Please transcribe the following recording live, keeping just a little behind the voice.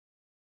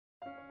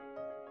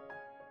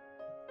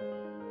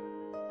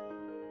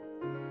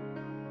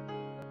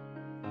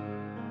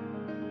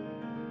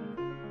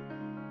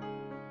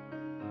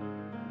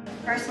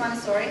First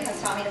Montessori has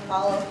taught me to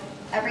follow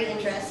every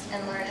interest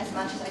and learn as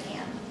much as I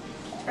can.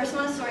 First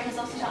Montessori has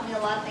also taught me a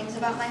lot of things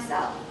about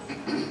myself.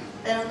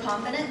 That I'm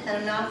confident, and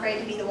I'm not afraid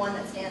to be the one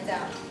that stands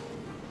out.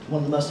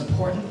 One of the most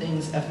important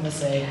things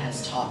FMSA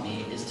has taught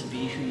me is to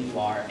be who you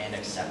are and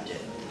accept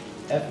it.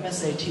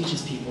 FMSA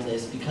teaches people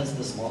this because of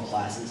the small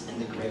classes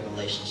and the great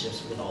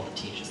relationships with all the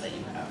teachers that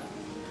you have.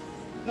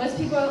 Most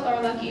people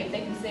are lucky if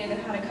they can say they've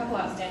had a couple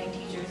outstanding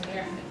teachers in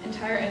their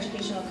entire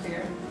educational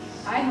career.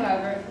 I,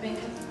 however,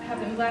 have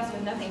been blessed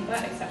with nothing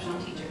but exceptional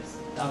teachers.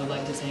 I would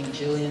like to thank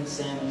Jillian,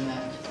 Sam, and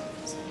Matt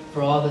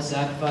for all the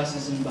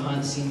sacrifices and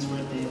behind-the-scenes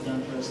work they have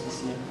done for us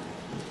this year.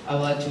 I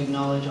would like to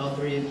acknowledge all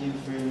three of you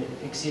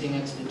for exceeding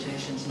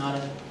expectations, not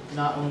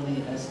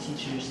only as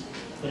teachers,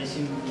 but as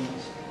human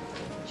beings.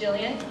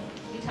 Jillian,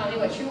 you tell me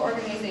what true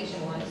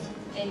organization was,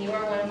 and you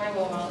are one of my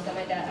role models that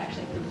my dad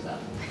actually approves of.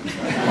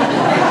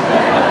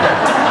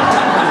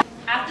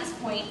 At this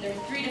point, there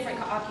are 3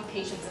 different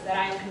occupations that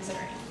I am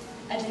considering: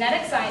 a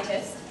genetic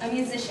scientist, a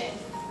musician,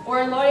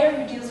 or a lawyer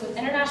who deals with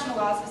international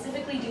law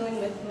specifically dealing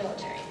with the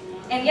military.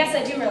 And yes,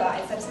 I do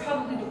realize that's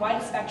probably the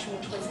widest spectrum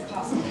of choices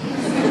possible.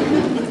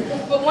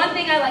 But one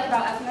thing I like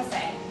about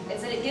FMSA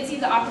is that it gives you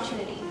the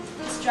opportunity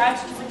to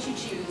strive to do what you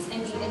choose